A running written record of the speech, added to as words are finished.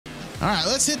All right,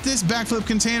 let's hit this backflip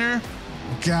container.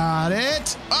 Got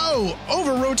it. Oh,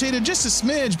 over-rotated just a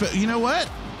smidge, but you know what?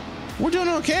 We're doing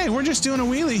okay. We're just doing a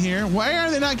wheelie here. Why are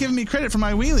they not giving me credit for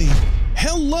my wheelie?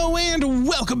 Hello and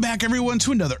welcome back, everyone,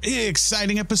 to another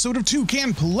exciting episode of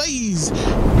ToucanPlays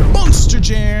Monster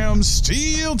Jam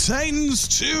Steel Titans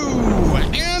 2.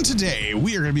 And today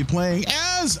we are going to be playing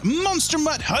as Monster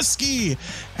Mutt Husky.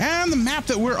 And the map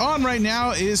that we're on right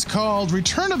now is called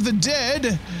Return of the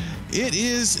Dead. It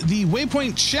is the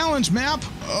Waypoint Challenge map.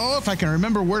 Oh, if I can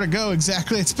remember where to go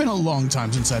exactly. It's been a long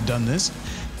time since I've done this.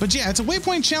 But yeah, it's a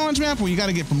Waypoint Challenge map where you got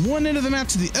to get from one end of the map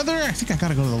to the other. I think I got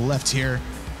to go to the left here.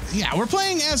 Yeah, we're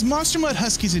playing as Monster Mutt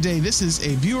Husky today. This is a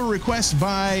viewer request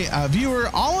by viewer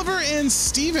Oliver and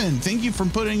Steven. Thank you for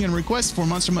putting in requests for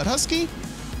Monster Mutt Husky.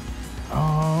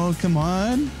 Oh, come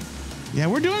on. Yeah,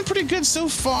 we're doing pretty good so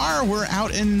far. We're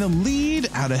out in the lead,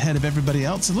 out ahead of everybody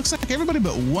else. It looks like everybody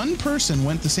but one person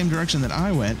went the same direction that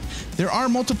I went. There are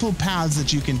multiple paths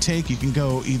that you can take. You can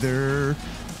go either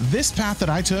this path that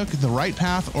I took, the right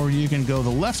path, or you can go the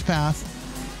left path,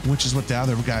 which is what the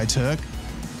other guy took.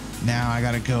 Now I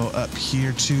gotta go up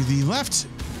here to the left.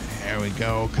 There we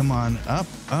go. Come on, up,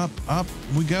 up, up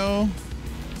we go.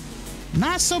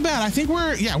 Not so bad. I think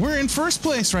we're in first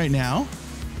place right now.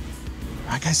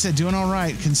 Like I said, doing all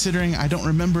right, considering I don't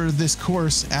remember this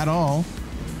course at all.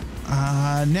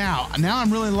 Now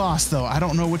I'm really lost though. I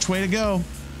don't know which way to go.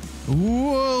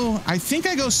 Whoa, I think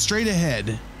I go straight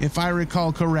ahead, if I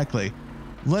recall correctly.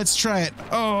 Let's try it.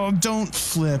 Oh, don't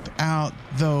flip out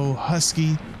though,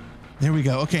 Husky. There we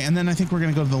go. Okay, and then I think we're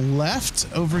gonna go to the left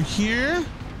over here.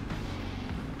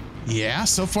 Yeah,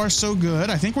 so far so good.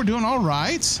 I think we're doing all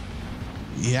right.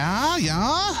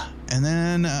 Yeah. And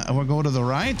then we'll go to the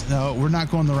right. No, we're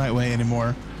not going the right way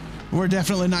anymore. We're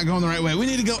definitely not going the right way. We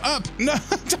need to go up. No,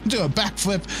 don't do a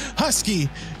backflip. Husky,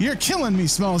 you're killing me,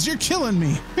 Smalls. You're killing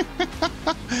me.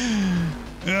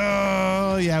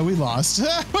 Oh, yeah, we lost.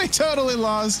 We totally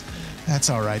lost. That's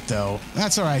all right, though.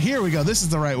 That's all right. Here we go. This is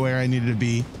the right way I needed to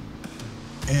be.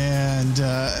 And,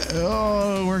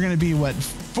 we're going to be, what,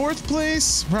 fourth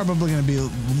place? Probably going to be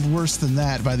worse than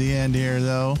that by the end here,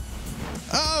 though.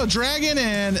 Oh, Dragon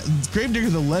and Gravedigger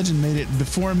the Legend made it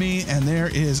before me, and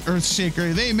there is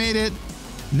Earthshaker. They made it.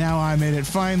 Now I made it,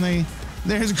 finally.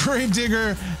 There's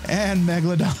Gravedigger and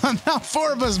Megalodon. Now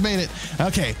 4 of us made it.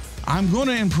 Okay, I'm going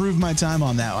to improve my time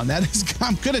on that one.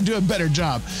 I'm going to do a better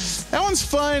job. That one's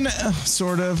fun,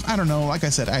 sort of. I don't know. Like I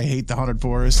said, I hate the Haunted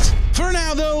Forest. For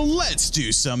now, though, let's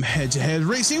do some head-to-head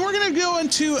racing. We're going to go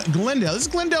into Glendale. This is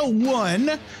Glendale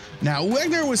 1. Now,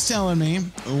 Wegner was telling me,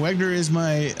 Wegner is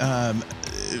my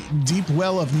deep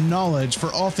well of knowledge for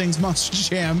all things Monster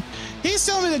Jam. He's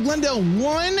telling me that Glendale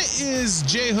 1 is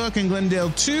J-Hook and Glendale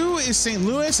 2 is St.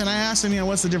 Louis, and I asked him,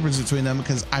 what's the difference between them,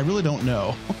 because I really don't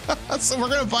know. So we're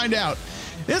going to find out.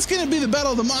 It's going to be the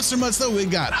battle of the Monster Mutts, though. We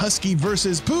got Husky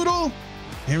versus Poodle.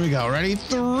 Here we go. Ready?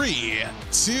 3,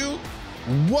 2,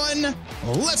 1,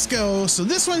 let's go. So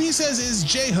this one, he says, is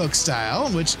J-Hook style,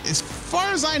 which, as far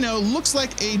as I know, looks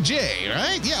like a J,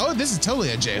 right? Yeah, oh, this is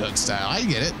totally a J-Hook style. I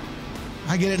get it.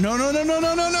 I get it. No.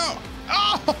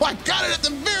 Oh, I got it at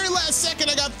the very last second.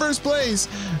 I got first place.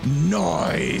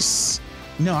 Nice.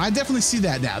 No, I definitely see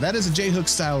that now. That is a J-Hook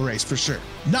style race for sure.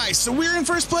 Nice. So we're in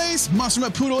first place. Monster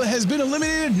Mutt Poodle has been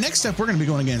eliminated. Next up, we're going to be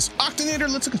going against Octonator.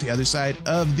 Let's look at the other side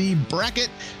of the bracket.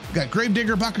 We've got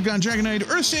Gravedigger, Bakugan, Dragonoid,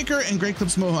 Earthshaker, and Great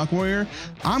Clips Mohawk Warrior.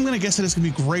 I'm going to guess that it's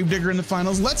going to be Gravedigger in the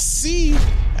finals. Let's see.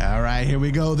 All right, here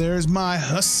we go. There's my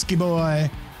Husky boy.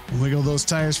 Wiggle those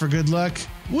tires for good luck.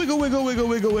 Wiggle, wiggle, wiggle,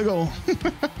 wiggle, wiggle.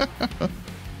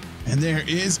 And there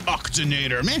is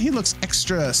Octonator. Man, he looks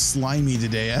extra slimy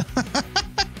today.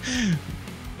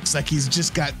 Looks like he's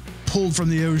just got pulled from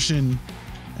the ocean.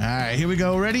 All right, here we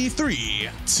go. Ready? 3,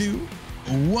 2,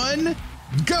 1,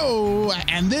 go.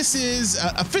 And this is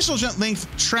official jump length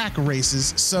track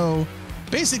races. So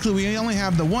basically, we only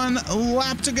have the 1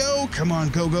 lap to go. Come on,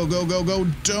 go, go, go, go, go.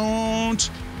 Don't.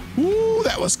 Ooh,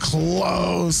 that was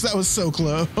close. That was so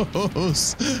close.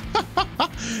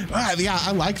 Yeah,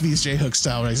 I like these J-Hook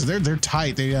style races. They're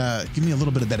tight. They give me a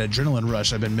little bit of that adrenaline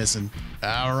rush I've been missing.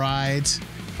 All right.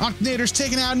 Octonator's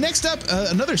taken out. Next up,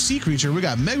 another sea creature. We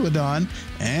got Megalodon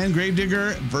and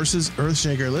Gravedigger versus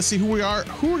Earthshaker. Let's see who we're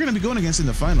going to be going against in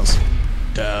the finals.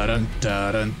 Dun dun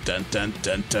dun dun dun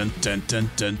dun dun dun dun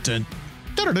dun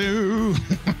dun.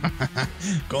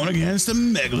 Going against the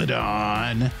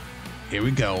Megalodon. Here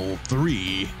we go.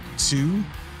 3, 2,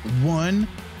 1,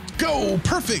 go.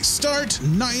 Perfect start.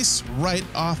 Nice right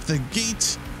off the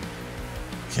gate.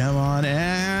 Come on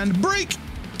and brake.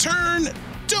 Turn.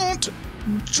 Don't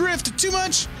drift too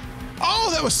much.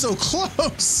 Oh, that was so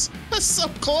close. That's so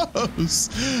close.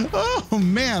 Oh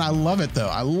man, I love it though.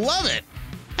 I love it.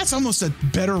 That's almost a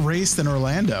better race than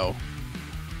Orlando.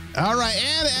 All right,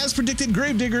 and as predicted,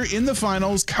 Gravedigger in the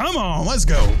finals. Come on, let's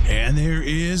go. And there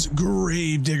is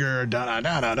Gravedigger. Da,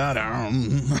 da, da, da, da.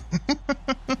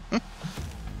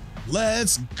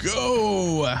 Let's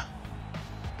go.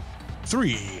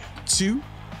 3, 2,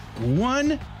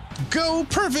 1, go.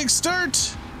 Perfect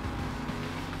start.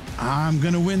 I'm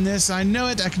gonna win this. I know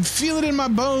it. I can feel it in my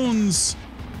bones.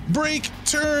 Brake,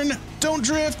 turn, don't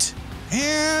drift,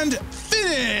 and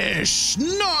finish.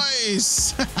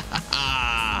 Nice.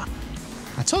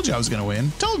 I told you I was gonna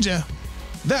win. Told you.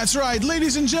 That's right,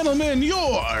 ladies and gentlemen,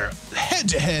 your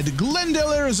head-to-head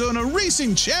Glendale, Arizona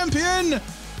racing champion,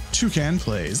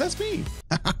 ToucanPlays. That's me.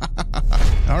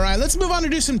 All right, let's move on to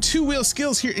do some two-wheel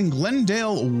skills here in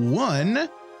Glendale 1.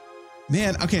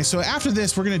 Man, okay, so after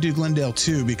this, we're gonna do Glendale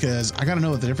 2 because I gotta know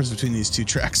what the difference between these two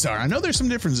tracks are. I know there's some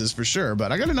differences for sure,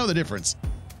 but I gotta know the difference.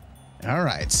 All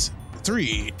right,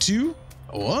 3, 2,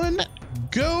 1,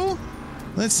 go.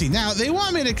 Let's see. Now, they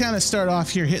want me to kind of start off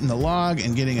here hitting the log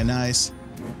and getting a nice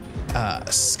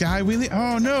sky wheelie.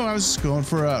 Oh, no, I was just going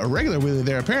for a regular wheelie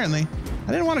there, apparently.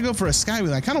 I didn't want to go for a sky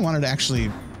wheelie. I kind of wanted to actually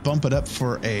bump it up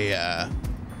for a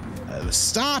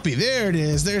stoppie. There it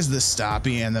is. There's the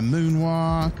stoppie and the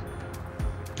moonwalk.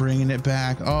 Bringing it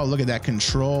back. Oh, look at that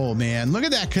control, man. Look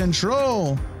at that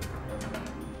control.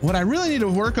 What I really need to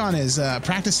work on is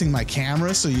practicing my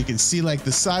camera so you can see like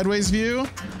the sideways view.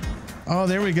 Oh,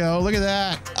 there we go. Look at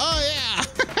that. Oh,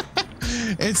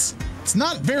 yeah. It's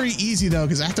not very easy, though,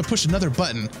 because I have to push another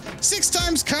button. 6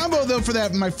 times combo, though, for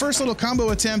that. My first little combo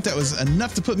attempt. That was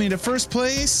enough to put me into first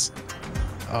place.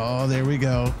 Oh, there we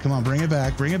go. Come on, bring it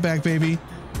back. Bring it back, baby.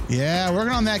 Yeah,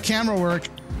 working on that camera work.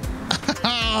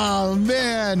 Oh,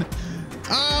 man.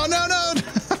 Oh, no, no.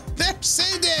 There,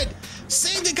 saved it.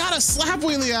 Saved it. Got a slap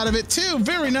wheelie out of it, too.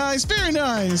 Very nice. Very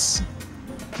nice.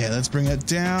 Okay, let's bring it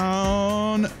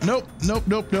down. Nope, nope,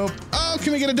 nope, nope. Oh,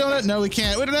 can we get a donut? No, we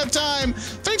can't. We don't have time.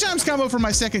 3 times combo for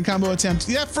my second combo attempt.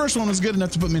 Yeah, first one was good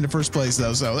enough to put me into first place,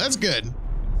 though, so that's good.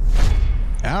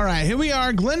 All right, here we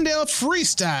are, Glendale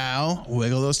Freestyle.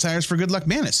 Wiggle those tires for good luck.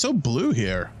 Man, it's so blue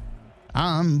here.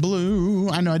 I'm blue.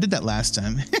 I know, I did that last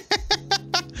time.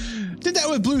 Did that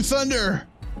with Blue Thunder.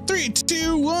 3,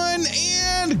 2, 1,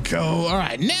 and go. All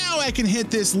right, now I can hit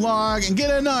this log and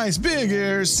get a nice big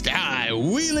air sky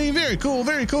wheelie. Very cool,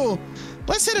 very cool.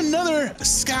 Let's hit another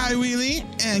sky wheelie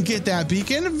and get that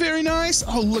beacon. Very nice.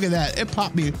 Oh, look at that. It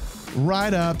popped me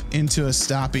right up into a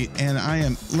stoppie, and I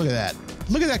am, look at that.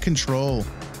 Look at that control.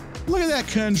 Look at that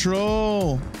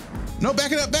control. No,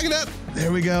 back it up, back it up.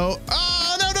 There we go.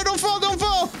 Oh, no, no, don't fall, don't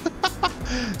fall.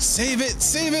 Save it,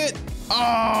 save it.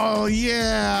 Oh,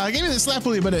 yeah. I gave me the slap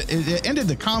wheelie, but it ended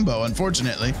the combo,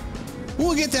 unfortunately.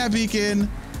 We'll get that beacon.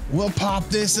 We'll pop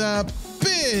this up.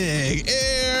 Big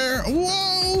air.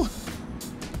 Whoa.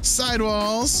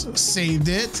 Sidewalls. Saved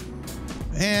it.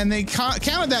 And they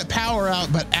counted that power out,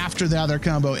 but after the other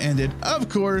combo ended. Of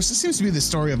course. It seems to be the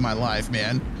story of my life,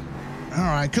 man. All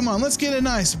right, come on. Let's get a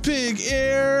nice big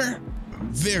air.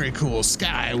 Very cool.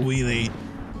 Sky wheelie.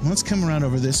 Let's come around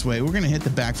over this way. We're going to hit the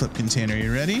backflip container.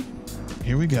 You ready?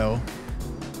 Here we go.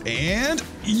 And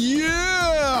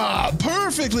yeah,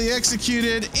 perfectly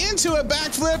executed into a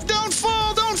backflip. Don't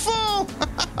fall, don't fall.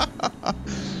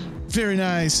 Very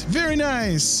nice, very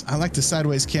nice. I like the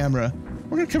sideways camera.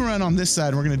 We're gonna come around on this side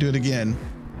and we're gonna do it again.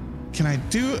 Can I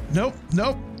do it? Nope,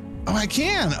 nope. Oh, I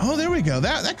can. Oh, there we go.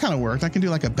 That kind of worked. I can do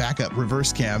like a backup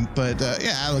reverse cam, but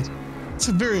yeah, it's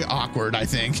very awkward, I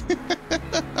think.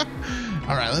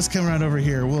 All right, let's come around over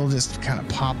here. We'll just kind of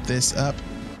pop this up.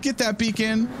 Get that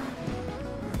beacon,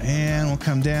 and we'll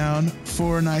come down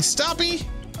for a nice stoppie.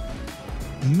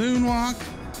 Moonwalk.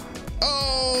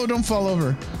 Oh, don't fall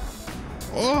over.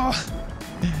 Oh,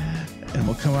 and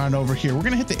we'll come around over here. We're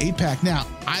gonna hit the 8-pack. Now,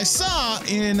 I saw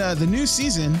in the new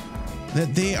season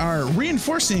that they are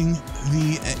reinforcing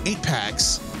the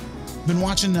 8-packs. Been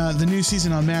watching the new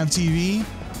season on MAV TV,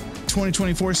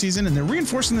 2024 season, and they're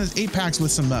reinforcing those 8-packs with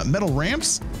some metal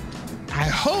ramps. I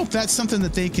hope that's something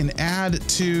that they can add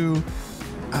to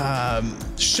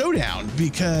Showdown,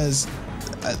 because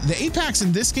the 8-packs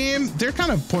in this game, they're kind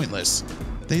of pointless.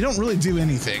 They don't really do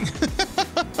anything.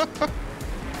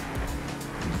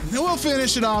 We'll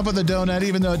finish it off with a donut,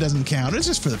 even though it doesn't count. It's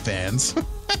just for the fans.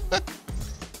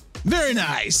 Very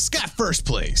nice. Got first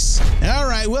place. All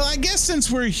right. Well, I guess since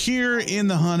we're here in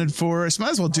the Haunted Forest,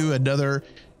 might as well do another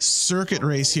circuit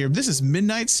race here. This is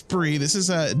Midnight Spree. This is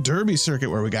a derby circuit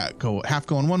where we got half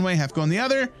going one way, half going the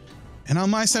other. And on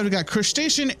my side, we got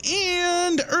Crustacean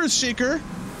and Earthshaker.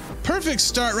 Perfect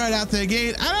start right out the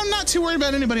gate. I'm not too worried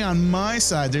about anybody on my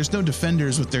side. There's no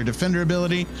defenders with their defender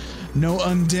ability, no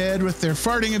undead with their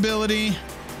farting ability.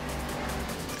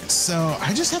 So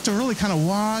I just have to really kind of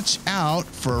watch out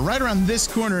for right around this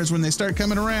corner is when they start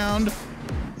coming around.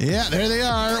 Yeah, there they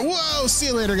are. Whoa, see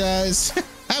you later, guys.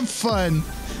 Have fun.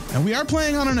 And we are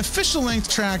playing on an official length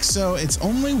track, so it's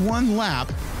only one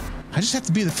lap. I just have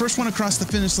to be the first one across the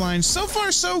finish line. So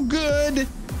far, so good.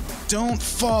 Don't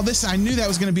fall. I knew that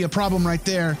was going to be a problem right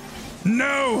there.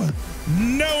 No,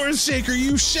 Earthshaker,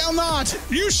 you shall not.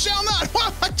 You shall not.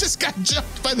 Wow, I just got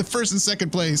jumped by the first and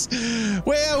second place.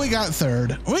 Well, we got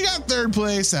third. We got third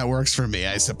place. That works for me,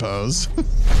 I suppose.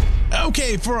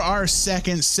 Okay, for our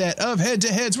second set of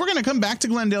head-to-heads, we're going to come back to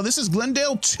Glendale. This is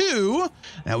Glendale 2.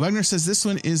 Now, Wagner says this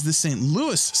one is the St.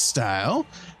 Louis style.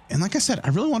 And like I said, I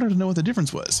really wanted to know what the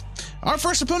difference was. Our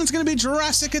first opponent's going to be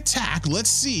Jurassic Attack. Let's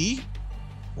see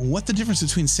what the difference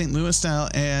between St. Louis style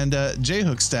and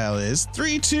J-Hook style is.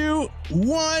 3, 2,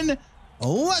 1,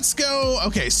 let's go.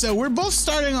 Okay, so we're both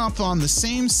starting off on the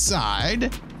same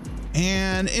side.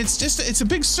 And it's a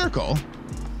big circle.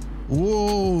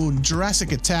 Whoa,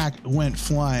 Jurassic Attack went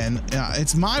flying.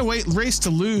 It's my race to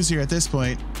lose here at this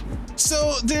point.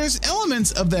 So there's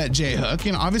elements of that J-hook.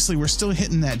 You know, obviously we're still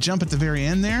hitting that jump at the very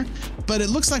end there, but it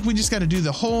looks like we just got to do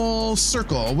the whole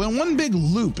circle. Well, one big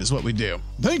loop is what we do.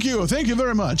 Thank you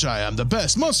very much. I am the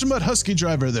best Monster Mutt Husky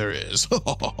driver there is.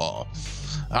 All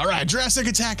right, Jurassic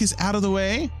Attack is out of the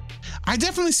way. I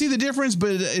definitely see the difference,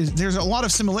 but there's a lot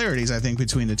of similarities, I think,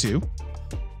 between the two.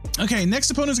 Okay, next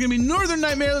opponent is going to be Northern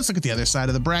Nightmare. Let's look at the other side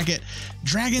of the bracket.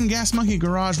 Dragon, Gas Monkey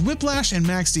Garage, Whiplash, and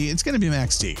Max D. It's going to be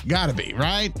Max D. Gotta be,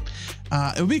 right?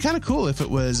 It would be kind of cool if it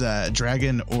was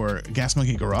Dragon or Gas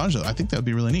Monkey Garage, though. I think that would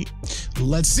be really neat.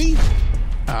 Let's see.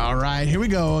 All right, here we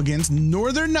go against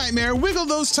Northern Nightmare. Wiggle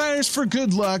those tires for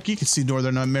good luck. You can see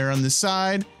Northern Nightmare on this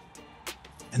side.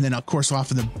 And then, of course, off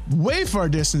in the way far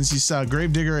distance, you saw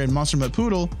Gravedigger and Monster Mutt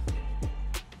Poodle.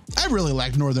 I really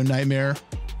like Northern Nightmare.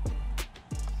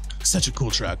 Such a cool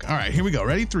truck. All right, here we go.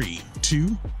 Ready? 3, 2,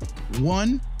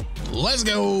 1. Let's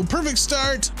go. Perfect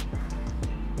start.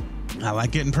 I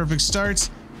like getting perfect starts.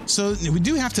 So we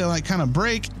do have to like kind of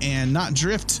brake and not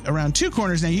drift around two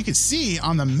corners. Now you can see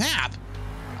on the map,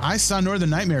 I saw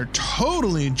Northern Nightmare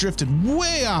totally drifted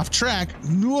way off track.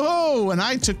 Whoa, and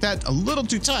I took that a little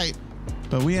too tight,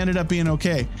 but we ended up being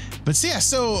okay. But yeah,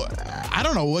 so I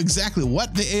don't know exactly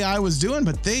what the AI was doing,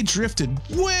 but they drifted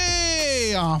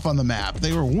way off on the map.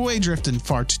 They were way drifting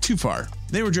too far.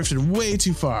 They were drifting way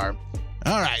too far.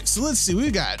 All right, so let's see.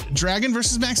 We've got Dragon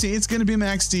versus Max D. It's going to be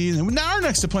Max D. And now our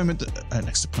next opponent,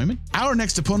 Our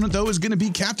next opponent, though, is going to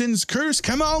be Captain's Curse.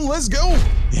 Come on, let's go.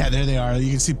 Yeah, there they are. You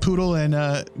can see Poodle and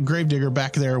Gravedigger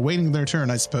back there waiting their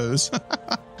turn, I suppose.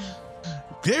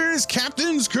 There's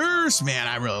Captain's Curse. Man,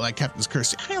 I really like Captain's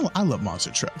Curse. I love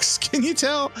monster trucks. Can you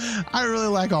tell? I really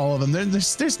like all of them.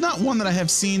 There's not one that I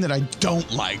have seen that I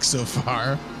don't like so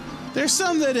far. There's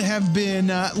some that have been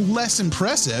less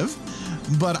impressive,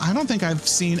 but I don't think I've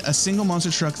seen a single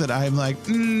monster truck that I'm like,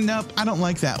 nope, I don't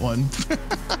like that one.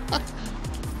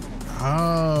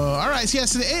 Oh, all right. Yeah,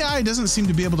 so the AI doesn't seem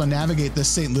to be able to navigate this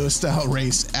St. Louis style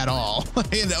race at all.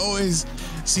 It always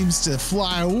seems to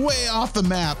fly way off the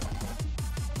map.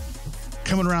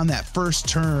 Coming around that first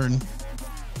turn.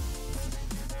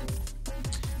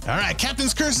 All right,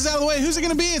 Captain's Curse is out of the way. Who's it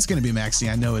going to be? It's going to be Max D.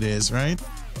 I know it is, right?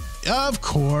 Of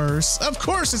course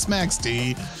it's Max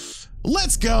D.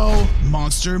 Let's go.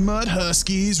 Monster Mutt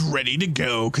Husky's ready to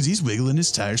go because he's wiggling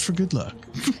his tires for good luck.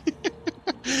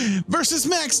 Versus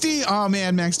Max D. Oh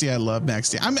man, Max D. I love Max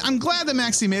D. I'm glad that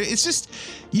Max D made it. It's just,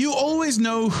 you always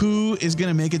know who is going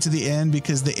to make it to the end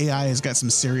because the AI has got some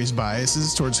serious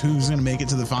biases towards who's going to make it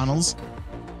to the finals.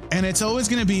 And it's always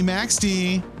going to be Max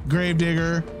D,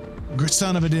 Gravedigger,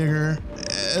 Son of a Digger.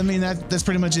 I mean, that's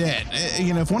pretty much it.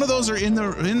 You know, if one of those are in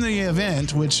the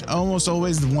event, which almost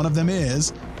always one of them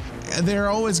is, they're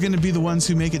always going to be the ones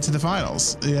who make it to the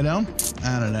finals. You know,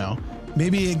 I don't know.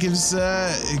 Maybe it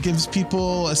gives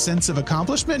people a sense of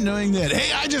accomplishment knowing that,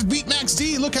 hey, I just beat Max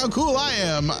D. Look how cool I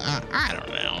am. I don't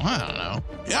know.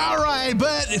 All right,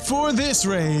 but for this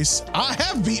race, I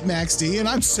have beat Max D, and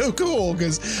I'm so cool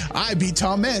because I beat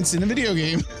Tom Mentz in a video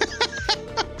game.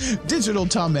 Digital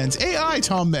Tom Mentz, AI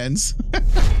Tom Mentz.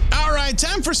 All right,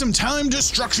 time for some time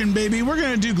destruction, baby. We're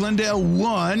going to do Glendale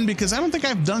 1 because I don't think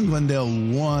I've done Glendale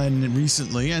 1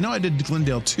 recently. I know I did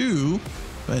Glendale 2.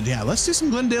 But yeah, let's do some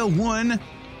Glendale 1.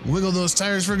 Wiggle those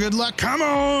tires for good luck. Come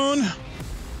on.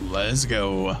 Let's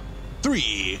go.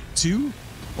 3, 2,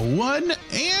 1,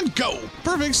 and go.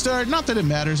 Perfect start. Not that it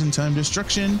matters in time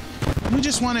destruction. We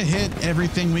just want to hit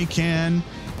everything we can.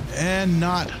 And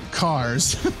not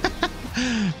cars.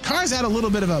 Cars add a little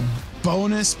bit of a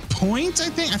bonus point, I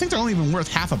think. I think they're only even worth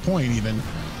half a point even.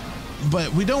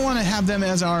 But we don't want to have them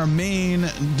as our main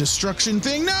destruction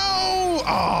thing. No!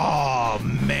 Oh,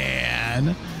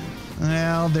 man.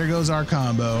 Well, there goes our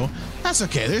combo. That's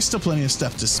okay. There's still plenty of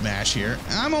stuff to smash here.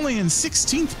 I'm only in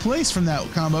 16th place from that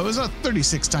combo. It was a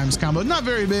 36 times combo. Not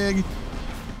very big.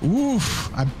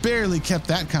 Oof. I barely kept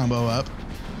that combo up.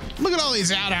 Look at all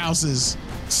these outhouses.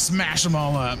 Smash them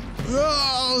all up.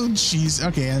 Oh, jeez.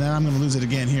 Okay, and then I'm going to lose it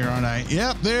again here, aren't I?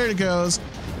 Yep, there it goes.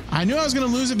 I knew I was going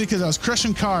to lose it because I was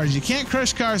crushing cars. You can't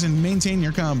crush cars and maintain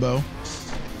your combo. All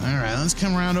right, let's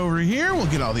come around over here. We'll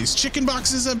get all these chicken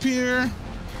boxes up here.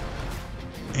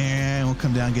 And we'll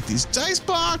come down and get these dice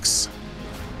box.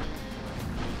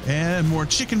 And more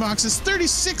chicken boxes.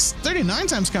 39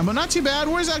 times combo. Not too bad.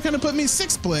 Where's that going to put me?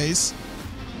 6th place.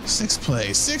 6th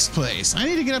place. 6th place. I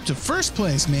need to get up to 1st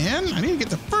place, man. I need to get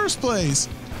to 1st place.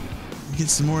 Get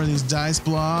some more of these dice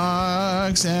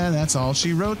blocks. And that's all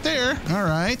she wrote there. All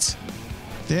right.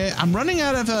 I'm running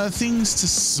out of things to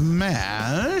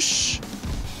smash.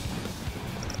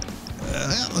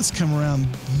 Let's come around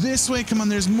this way. Come on,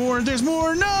 there's more. There's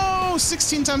more. No!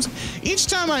 16 times. Each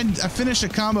time I finish a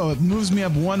combo, it moves me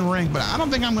up 1 rank, but I don't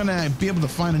think I'm going to be able to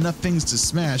find enough things to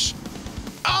smash.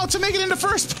 Oh, to make it into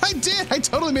 1st. I did. I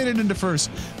totally made it into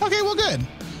 1st. Okay, well, good.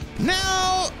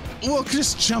 Now we'll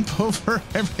just jump over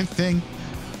everything.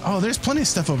 Oh, there's plenty of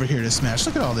stuff over here to smash.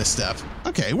 Look at all this stuff.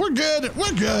 Okay, we're good.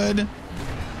 We're good.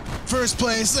 1st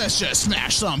place. Let's just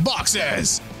smash some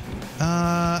boxes.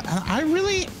 I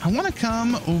want to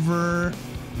come over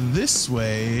this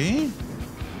way.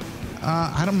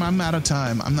 I'm out of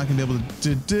time. I'm not gonna be able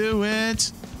to do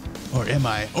it. Or am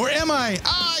I? Or am I?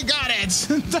 Oh, I got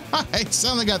it. Nice. I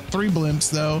only got 3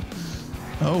 blimps though.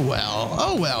 Oh well.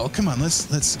 Oh well. Come on.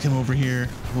 Let's come over here.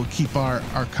 We'll keep our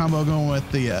combo going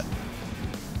with the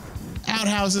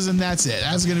outhouses, and that's it.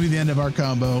 That's gonna be the end of our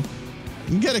combo.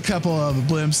 Get a couple of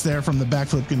blimps there from the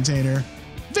backflip container.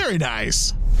 Very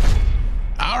nice.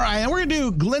 All right, and we're gonna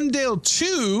do Glendale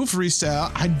 2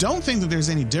 freestyle. I don't think that there's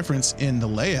any difference in the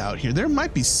layout here. There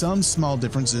might be some small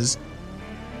differences,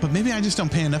 but maybe I just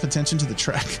don't pay enough attention to the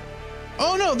track.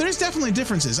 Oh no, there's definitely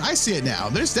differences. I see it now.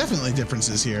 There's definitely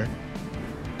differences here.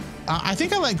 I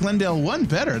think I like Glendale 1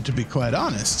 better, to be quite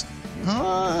honest.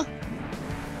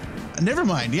 Never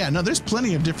mind. Yeah, no, there's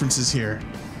plenty of differences here.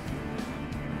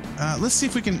 Let's see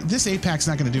if we can. This APAC's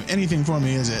not going to do anything for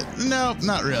me, is it? No,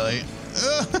 not really.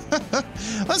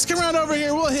 Let's come around over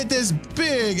here. We'll hit this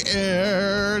big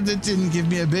air. That didn't give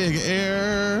me a big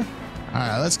air. All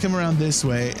right, let's come around this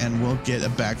way and we'll get a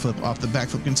backflip off the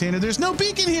backflip container. There's no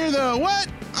beacon here though. What?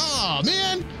 Oh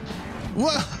man.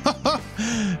 Whoa.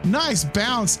 Nice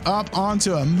bounce up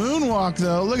onto a moonwalk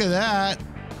though. Look at that.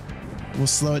 We'll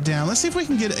slow it down. Let's see if we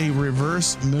can get a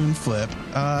reverse moon flip.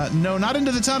 No, not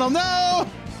into the tunnel. No.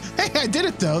 Hey, I did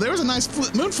it though. There was a nice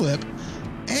moon flip.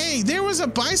 Hey, there was a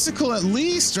bicycle at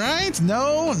least, right?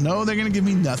 No, they're gonna give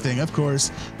me nothing, of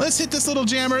course. Let's hit this little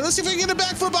jammer. Let's see if we can get a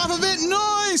backflip off of it.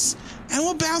 Nice! And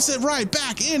we'll bounce it right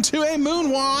back into a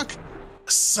moonwalk.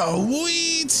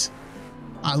 Sweet!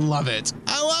 I love it.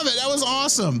 I love it. That was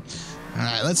awesome. All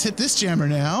right, let's hit this jammer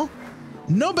now.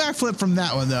 No backflip from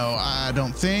that one, though, I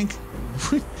don't think.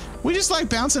 We just like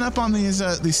bouncing up on these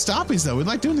stoppies, though. We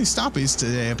like doing these stoppies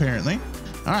today, apparently.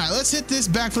 All right, let's hit this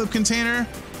backflip container.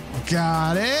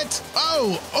 Got it.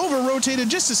 Oh, over-rotated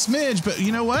just a smidge, but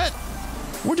you know what?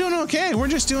 We're doing okay. We're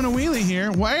just doing a wheelie here.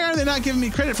 Why are they not giving me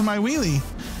credit for my wheelie?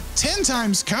 10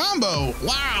 times combo.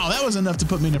 Wow, that was enough to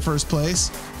put me into 1st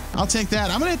place. I'll take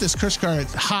that. I'm gonna hit this crush car at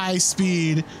high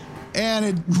speed, and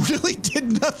it really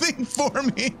did nothing for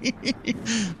me.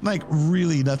 Like,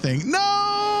 really nothing.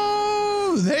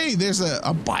 No! Hey, there's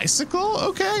a bicycle?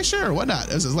 Okay, sure, why not?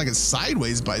 This is like a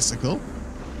sideways bicycle.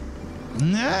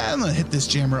 Nah, I'm gonna hit this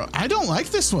jammer. I don't like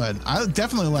this one. I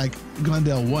definitely like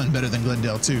Glendale 1 better than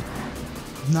Glendale 2.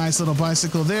 Nice little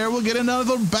bicycle there. We'll get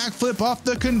another backflip off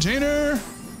the container.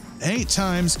 8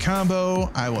 times combo.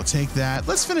 I will take that.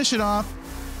 Let's finish it off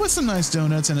with some nice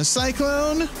donuts and a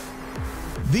cyclone.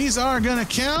 These are gonna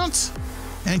count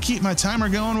and keep my timer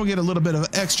going. We'll get a little bit of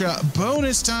extra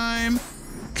bonus time.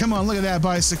 Come on, look at that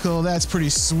bicycle. That's pretty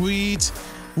sweet.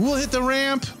 We'll hit the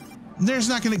ramp. They're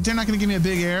not gonna give me a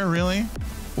big air, really?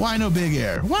 Why no big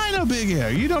air? Why no big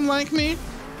air? You don't like me?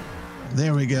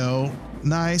 There we go.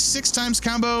 Nice. 6 times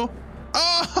combo.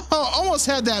 Oh, almost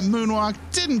had that moonwalk.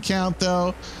 Didn't count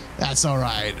though. That's all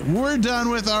right. We're done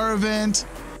with our event.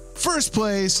 First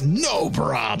place, no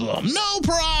problem, no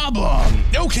problem.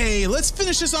 Okay, let's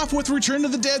finish this off with Return to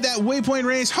the Dead, that waypoint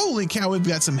race. Holy cow, we've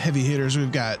got some heavy hitters.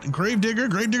 We've got Gravedigger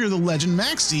the Legend,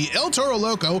 Max D, El Toro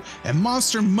Loco, and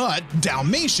Monster Mutt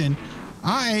Dalmatian.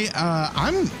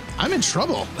 I'm in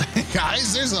trouble,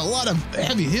 guys. There's a lot of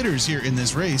heavy hitters here in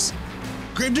this race.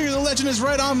 Gravedigger the Legend is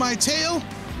right on my tail.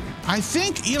 I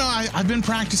think, you know, I've been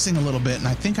practicing a little bit, and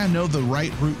I think I know the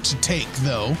right route to take,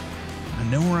 though. I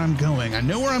know where I'm going. I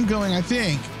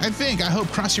think. I hope.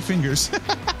 Cross your fingers.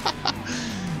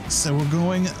 So we're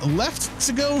going left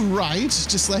to go right,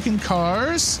 just like in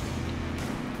cars.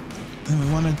 And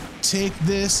we want to take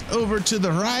this over to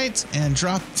the right and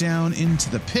drop down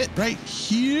into the pit right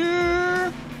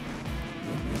here.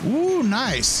 Ooh,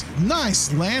 nice.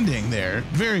 Nice landing there.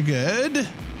 Very good.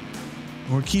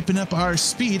 We're keeping up our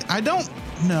speed. I don't...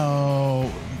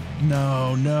 No.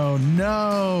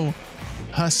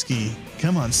 Husky,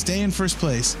 come on, stay in first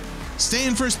place. Stay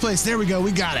in first place. There we go.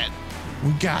 We got it.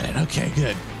 Okay,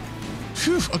 good.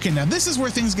 Whew. Okay, now this is where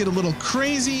things get a little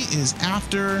crazy, is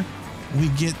after we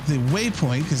get the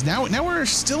waypoint, because now we're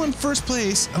still in first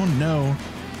place. Oh, no.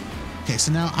 Okay,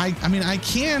 so now I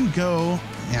can go...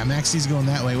 Yeah, Maxie's going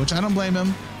that way, which I don't blame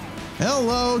him.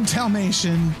 Hello,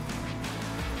 Dalmatian.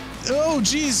 Oh,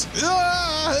 geez.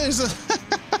 Ah,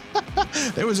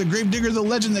 there was a Gravedigger the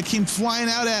Legend that came flying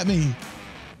out at me.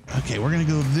 Okay, we're going to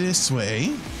go this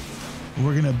way.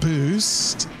 We're going to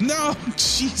boost. No,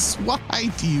 jeez,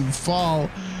 why do you fall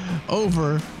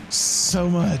over so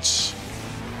much?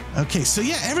 Okay, so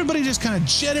yeah, everybody just kind of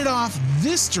jetted off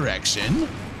this direction.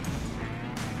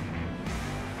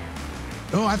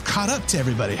 Oh, I've caught up to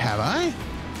everybody, have I?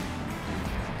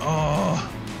 Oh.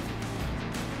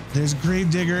 There's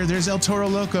Gravedigger, there's El Toro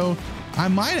Loco. I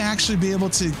might actually be able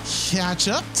to catch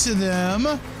up to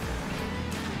them.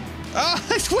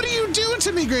 What are you doing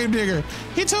to me, Gravedigger?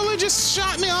 He totally just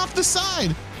shot me off the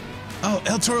side. Oh,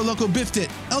 El Toro Loco biffed it.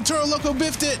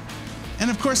 And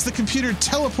of course, the computer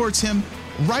teleports him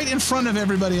right in front of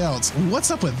everybody else.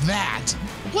 What's up with that?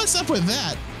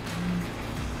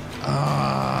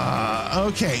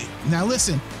 Okay, now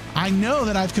listen. I know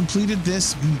that I've completed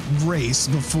this race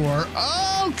before.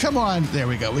 Oh, come on. There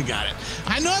we go. We got it.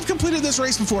 I know I've completed this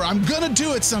race before. I'm going to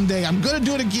do it someday. I'm going to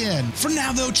do it again. For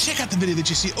now, though, check out the video that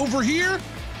you see over here.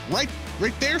 Right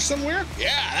there somewhere.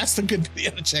 Yeah, that's the good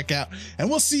video to check out. And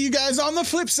we'll see you guys on the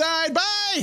flip side. Bye.